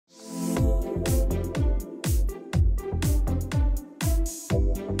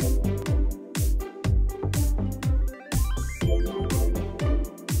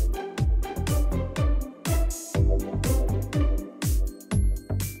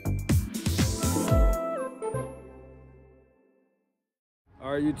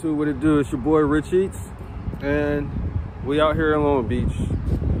All right, YouTube, what it do? It's your boy Rich Eats, and we out here in Long Beach.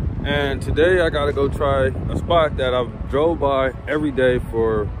 And today I gotta go try a spot that I've drove by every day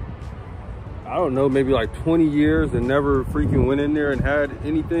for, I don't know, maybe like 20 years and never freaking went in there and had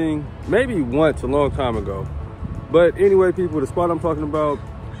anything. Maybe once a long time ago. But anyway, people, the spot I'm talking about,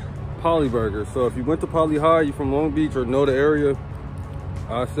 Poly Burger. So if you went to Poly High, you're from Long Beach or know the area,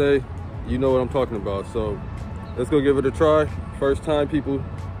 I say you know what I'm talking about. So let's go give it a try. First time, people,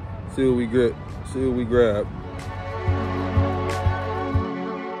 see what we get, see what we grab.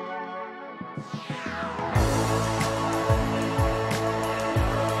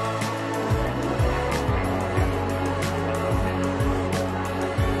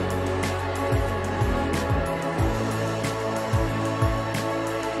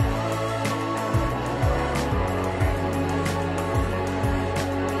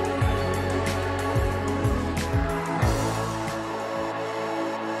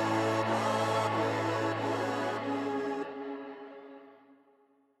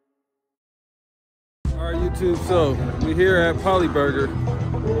 YouTube, so we're here at Poly Burger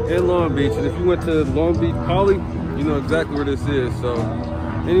in Long Beach, and if you went to Long Beach Poly, you know exactly where this is. So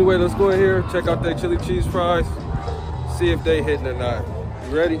anyway, let's go in here, check out their chili cheese fries, see if they hitting or not.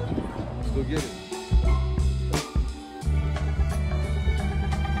 You ready? Let's go get it.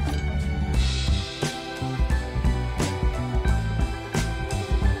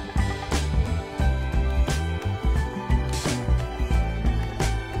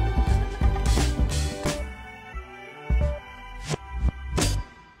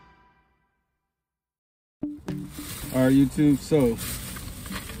 All right, YouTube, so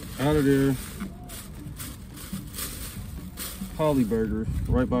out of there, Poly Burger,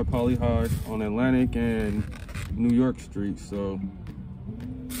 right by Poly High on Atlantic and New York Street. So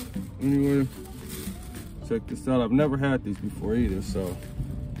anyway, check this out. I've never had these before either, so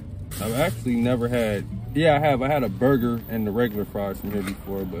I've actually never had, yeah, I had a burger and the regular fries from here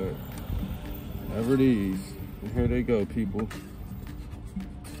before, but never these. And here they go, people.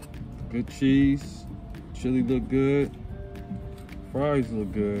 Good cheese. Chili look good, fries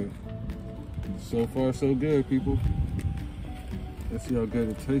look good. So far so good, people. Let's see how good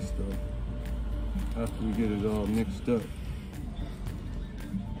it tastes though, after we get it all mixed up.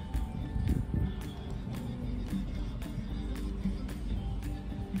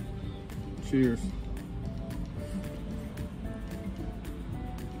 Cheers.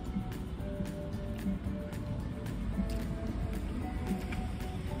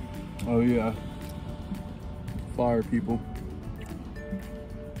 Oh yeah. Fire, people.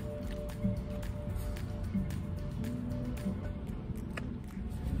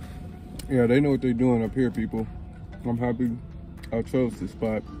 Yeah, they know what they're doing up here, people. I'm happy I chose this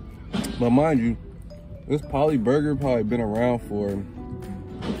spot. But mind you, this Poly Burger probably been around for,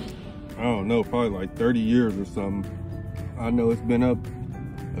 I don't know, probably like 30 years or something. I know it's been up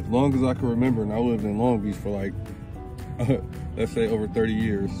as long as I can remember, and I lived in Long Beach for like, let's say over 30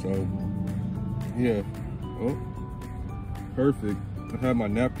 years, so yeah. Oh, perfect. I had my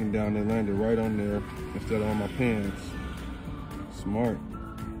napkin down and landed right on there instead of on my pants. Smart.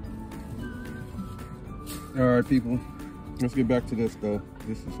 All right, people. Let's get back to this though.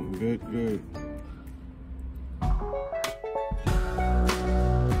 This is some good.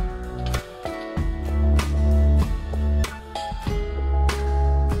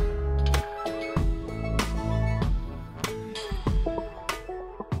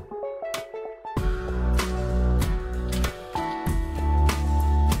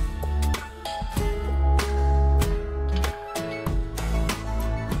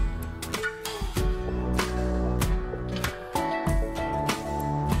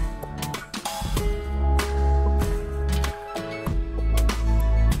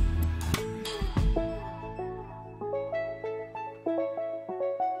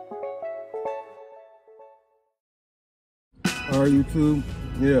 All right, YouTube,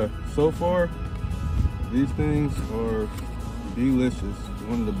 yeah, so far these things are delicious.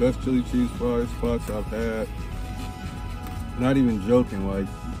 One of the best chili cheese fries spots I've had. Not even joking, like,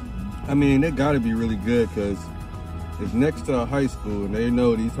 I mean, it gotta be really good because it's next to a high school, and they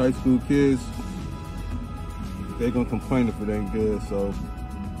know these high school kids, they're gonna complain if it ain't good. So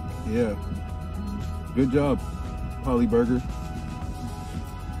yeah, good job, Poly Burger.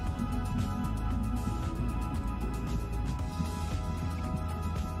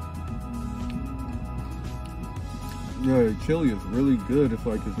 Yeah, the chili is really good. It's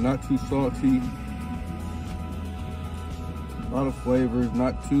like, it's not too salty. A lot of flavors,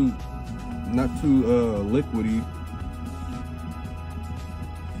 not too liquidy.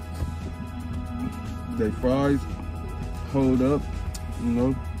 They fries hold up, you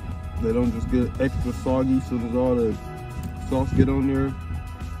know. They don't just get extra soggy as soon as all the sauce get on there.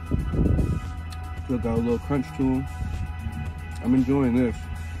 Still got a little crunch to them. I'm enjoying this.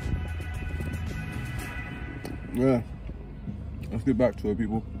 Yeah, let's get back to it,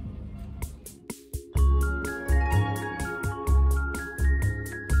 people.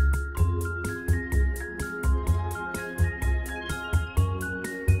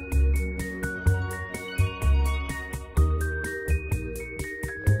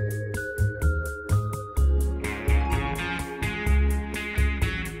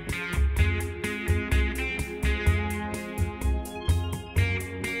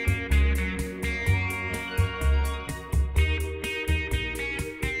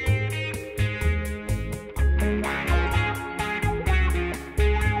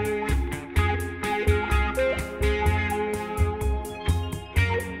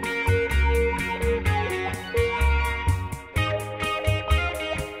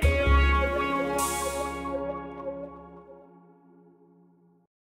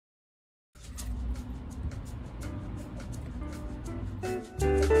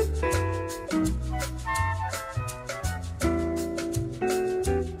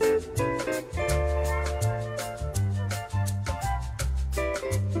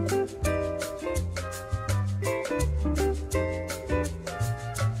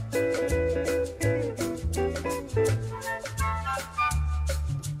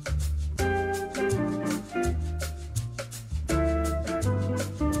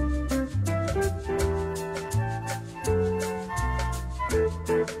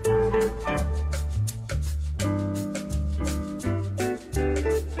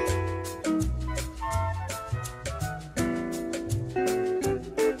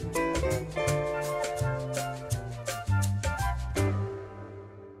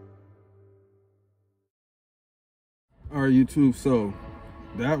 All right, YouTube, so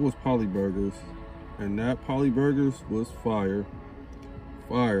that was Polly Burgers, and that Polly Burgers was fire.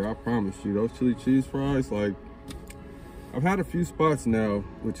 Fire, I promise you. Those chili cheese fries, like, I've had a few spots now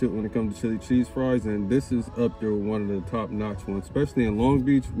with when it comes to chili cheese fries, and this is up there with one of the top-notch ones. Especially in Long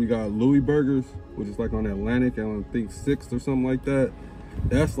Beach, we got Louis Burgers, which is like on Atlantic, and I think 6th or something like that.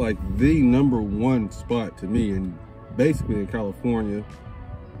 That's like the #1 spot to me, and basically in California.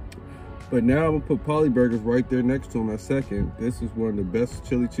 But now I'm gonna put Polly Burgers right there next to them at second. This is one of the best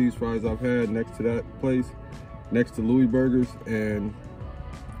chili cheese fries I've had next to that place, next to Louis Burgers. And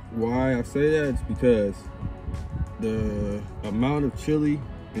why I say that is because the amount of chili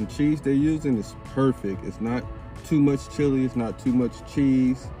and cheese they're using is perfect. It's not too much chili, it's not too much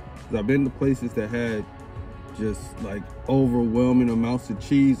cheese. I've been to places that had just like overwhelming amounts of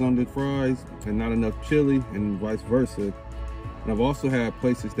cheese on the fries and not enough chili, and vice versa. And I've also had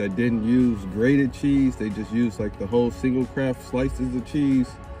places that didn't use grated cheese. They just used like the whole single craft slices of cheese.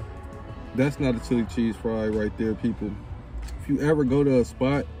 That's not a chili cheese fry right there, people. If you ever go to a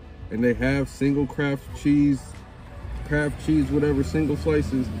spot and they have single craft cheese, whatever, single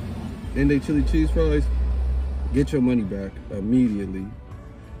slices in their chili cheese fries, get your money back immediately.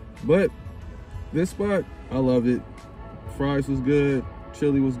 But this spot, I love it. Fries was good,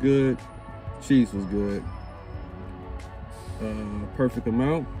 chili was good, cheese was good. Perfect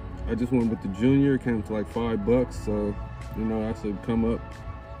amount. I just went with the junior. It came to like $5, so you know that's a come up.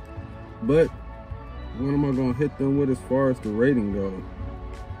 But what am I gonna hit them with as far as the rating goes?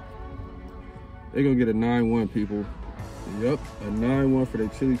 They're gonna get a 9-1, people. Yep, a 9-1 for their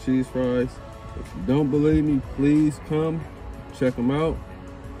chili cheese fries. If you don't believe me, please come check them out.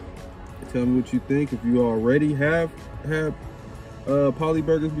 Tell me what you think. If you already have had Polly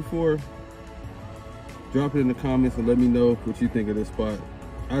Burgers before, drop it in the comments and let me know what you think of this spot.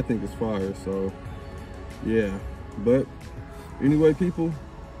 I think it's fire, so yeah. But anyway, people,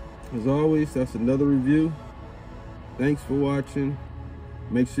 as always, that's another review. Thanks for watching.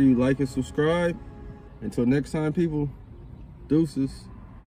 Make sure you like and subscribe. Until next time, people, deuces.